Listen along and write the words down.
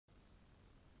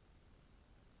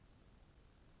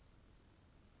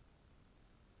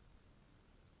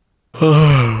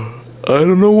I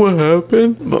don't know what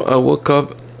happened, but I woke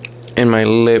up and my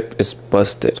lip is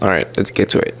busted. All right, let's get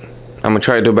to it. I'm gonna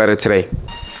try to do better today.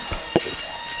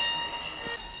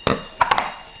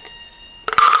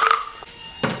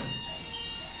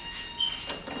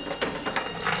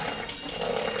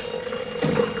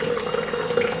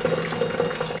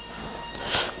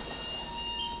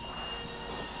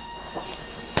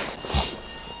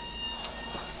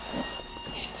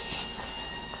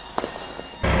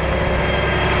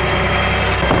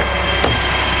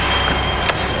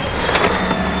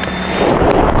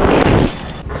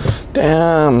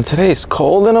 Damn, today's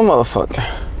cold in a motherfucker.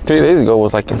 3 days ago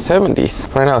was like in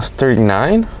 70s. Right now it's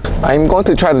 39. I'm going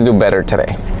to try to do better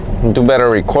today. Do better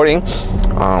recording,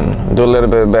 do a little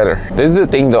bit better. This is the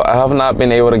thing though, I have not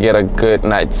been able to get a good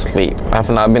night's sleep. I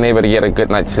have not been able to get a good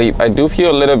night's sleep. I do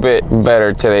feel a little bit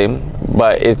better today,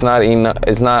 but it's not enough.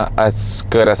 It's not as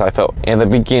good as I felt in the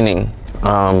beginning.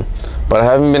 But I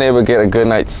haven't been able to get a good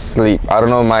night's sleep. I don't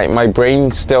know, my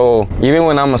brain still, even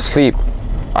when I'm asleep,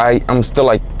 I'm still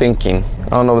like thinking.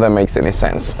 I don't know if that makes any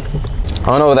sense.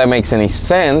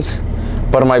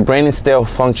 But my brain is still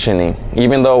functioning.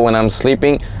 Even though when I'm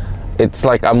sleeping, it's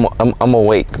like I'm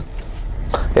awake.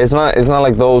 It's not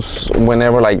like those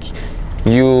whenever like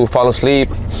you fall asleep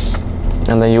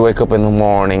and then you wake up in the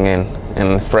morning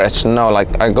and fresh. No,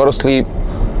 like I go to sleep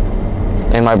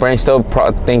and my brain's still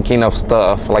thinking of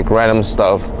stuff, like random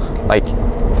stuff, like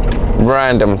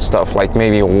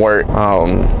maybe work,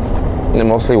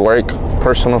 mostly work,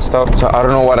 personal stuff. So I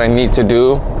don't know what I need to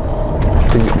do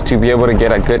to be able to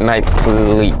get a good night's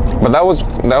sleep. But that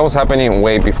was happening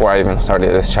way before I even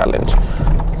started this challenge.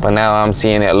 But now I'm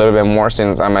seeing it a little bit more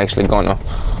since I'm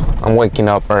waking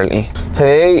up early.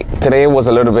 Today was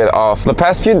a little bit off. The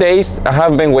past few days I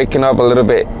have been waking up a little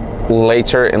bit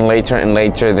later and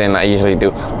later than I usually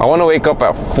do. I want to wake up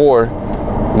at 4,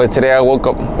 but today I woke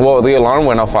up, well, the alarm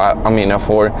went off at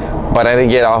 4, but I didn't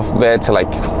get off bed till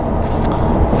like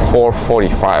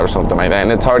 4:45 or something like that,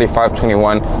 and it's already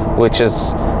 5:21, which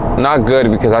is not good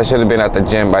because I should have been at the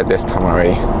gym by this time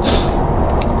already.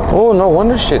 Oh, no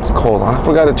wonder shit's cold. I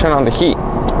forgot to turn on the heat.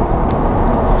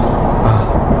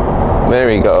 There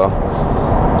we go.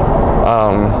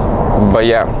 But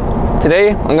yeah, today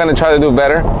I'm gonna try to do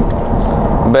better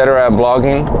at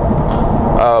vlogging,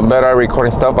 better at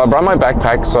recording stuff. I brought my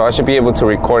backpack, so I should be able to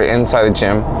record inside the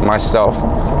gym myself,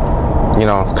 you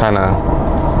know, kind of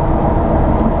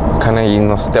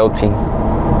stealthy,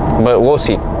 but we'll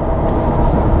see.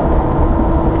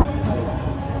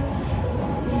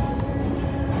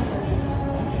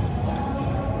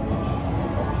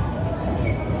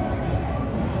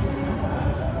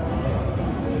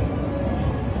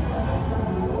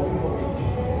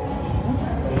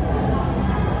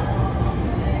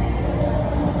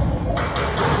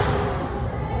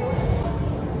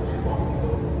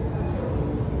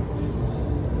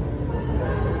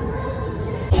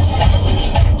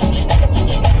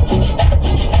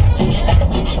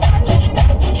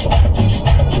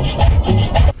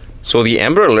 So the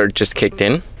Amber Alert just kicked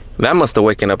in. That must have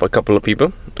waken up a couple of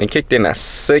people. It kicked in at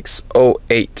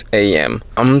 6:08 a.m.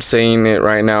 I'm saying it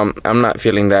right now, I'm not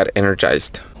feeling that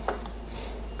energized.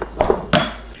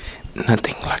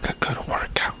 Nothing like a good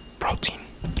workout protein.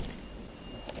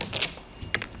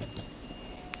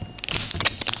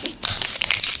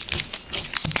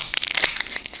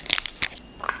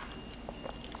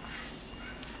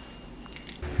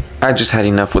 I just had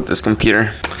enough with this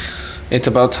computer. It's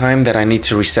about time that I need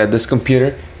to reset this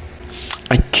computer.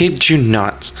 I kid you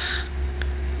not.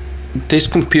 This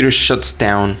computer shuts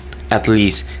down at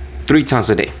least 3 times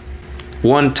a day.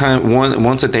 Once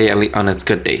a day on its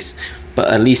good days, but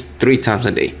at least 3 times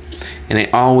a day. And it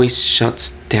always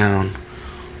shuts down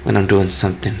when I'm doing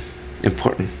something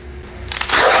important.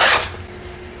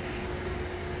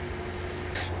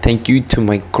 Thank you to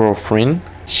my girlfriend.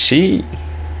 She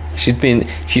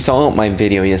saw my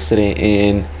video yesterday,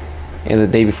 and the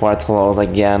day before I told her, I was like,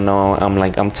 yeah, no,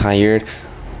 I'm tired,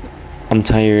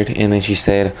 and then she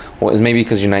said, well, it's maybe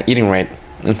because you're not eating right,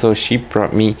 and so she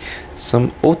brought me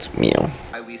some oatmeal.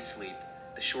 Why we sleep.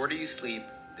 The shorter you sleep,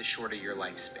 the shorter your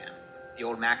lifespan. The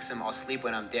old maxim, I'll sleep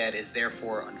when I'm dead, is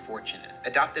therefore unfortunate.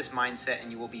 Adopt this mindset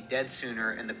and you will be dead sooner,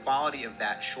 and the quality of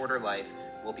that shorter life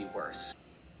will be worse.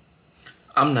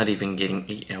 I'm not even getting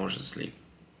 8 hours of sleep,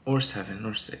 or 7,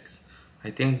 or 6. I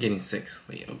think I'm getting 6.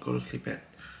 Wait, I'll go to sleep at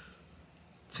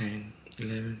 10,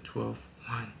 11, 12,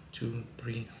 1, 2,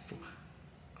 3, 4.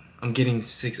 I'm getting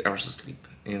 6 hours of sleep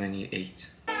and I need 8.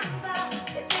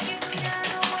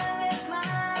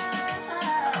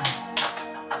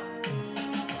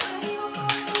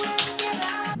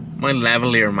 My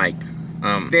lavalier mic.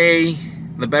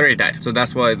 the battery died. So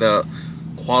that's why the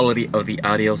quality of the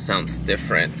audio sounds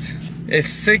different. It's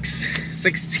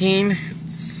 6:16.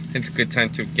 It's a good time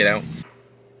to get out.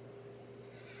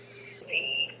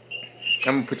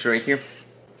 I'm gonna put you right here.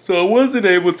 So I wasn't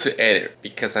able to edit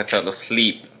because I fell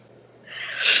asleep.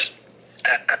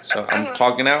 So I'm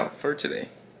clogging out for today.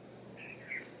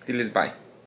 Diles bye.